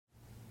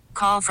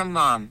call from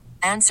mom.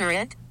 Answer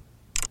it.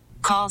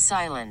 Call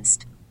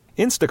silenced.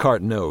 Instacart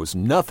knows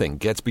nothing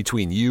gets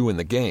between you and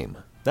the game.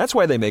 That's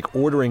why they make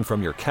ordering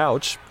from your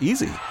couch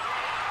easy.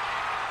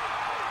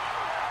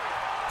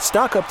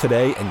 Stock up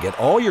today and get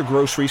all your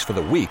groceries for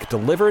the week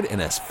delivered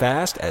in as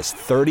fast as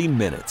 30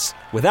 minutes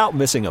without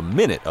missing a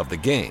minute of the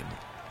game.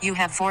 You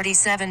have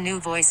 47 new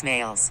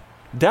voicemails.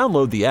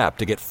 Download the app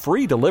to get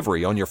free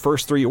delivery on your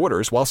first 3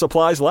 orders while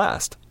supplies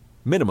last.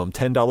 Minimum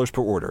 $10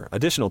 per order.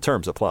 Additional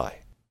terms apply.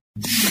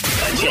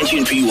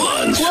 Attention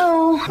P1s.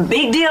 Whoa,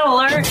 big deal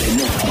alert. And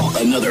now,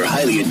 another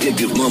highly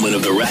addictive moment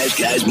of the Rise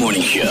Guys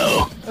Morning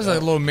Show. That was like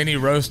a little mini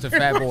roast of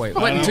Fat Boy. It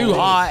wasn't too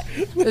hot.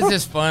 It's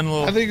just fun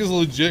little. I think it's a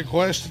legit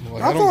question.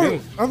 Like, I don't get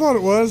it. I thought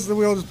it was. Then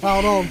we all just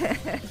piled on.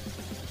 I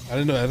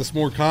didn't know. That's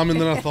more common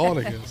than I thought,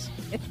 I guess.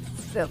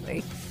 It's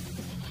silly.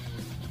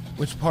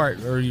 Which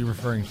part are you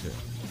referring to?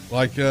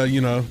 Like,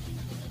 going to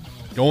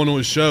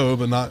a show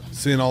but not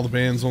seeing all the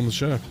bands on the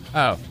show.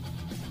 Oh.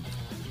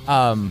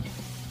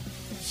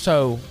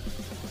 So,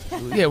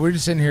 yeah, we're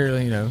just sitting here,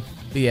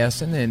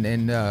 BSing,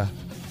 and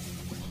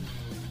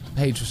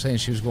Paige was saying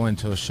she was going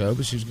to a show,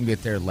 but she was going to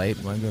get there late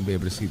and wasn't going to be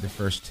able to see the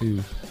first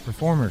 2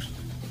 performers.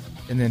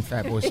 And then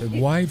Fat Boy said,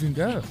 why even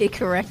go? He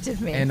corrected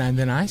me. And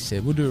then I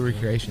said, we'll do a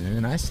recreation. And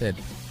then I said,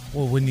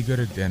 well, when you go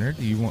to dinner,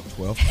 do you want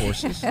 12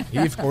 courses? He,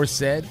 of course,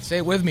 said, say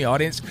it with me,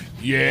 audience,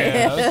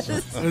 yes.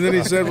 And then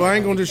he said, well, I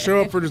ain't going to just show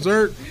up for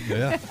dessert.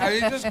 Yeah. I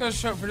mean, just go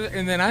show up for dessert.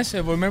 And then I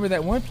said, well, remember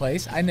that one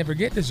place? I never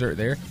get dessert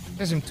there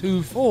because I'm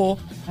too full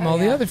from all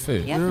the other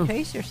food. You have to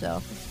pace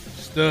yourself.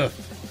 Stuff.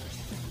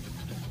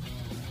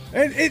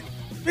 And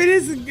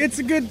it's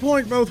a good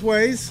point both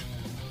ways.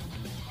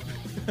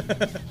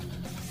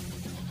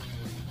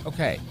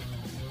 Okay.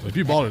 If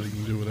you bought it, you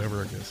can do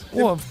whatever, I guess.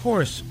 Well, of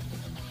course.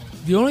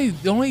 The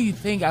only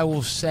thing I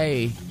will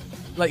say,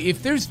 like,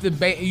 if there's the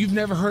band, you've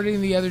never heard any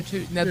of the other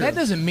 2. Now, that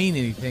doesn't mean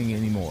anything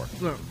anymore.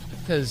 No.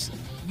 Because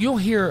you'll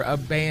hear a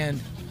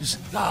band just,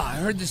 I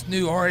heard this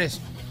new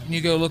artist. And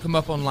you go look them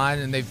up online,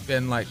 and they've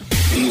been like...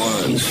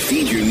 P1s,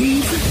 feed your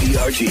need for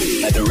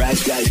PRG at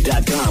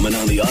theriseguys.com and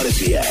on the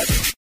Odyssey app.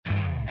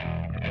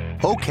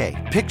 Okay,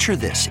 picture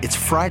this. It's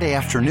Friday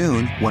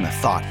afternoon when a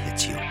thought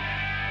hits you.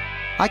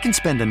 I can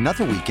spend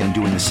another weekend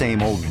doing the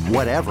same old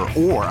whatever,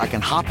 or I can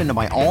hop into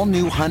my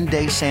all-new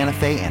Hyundai Santa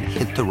Fe and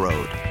hit the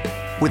road.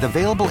 With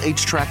available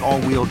H-Track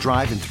all-wheel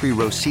drive and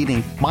 3-row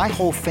seating, my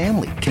whole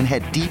family can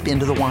head deep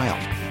into the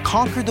wild.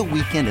 Conquer the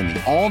weekend in the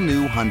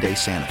all-new Hyundai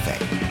Santa Fe.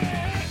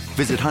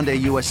 Visit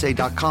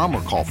HyundaiUSA.com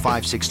or call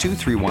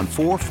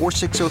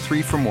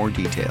 562-314-4603 for more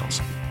details.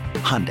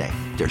 Hyundai,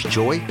 there's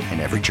joy in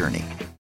every journey.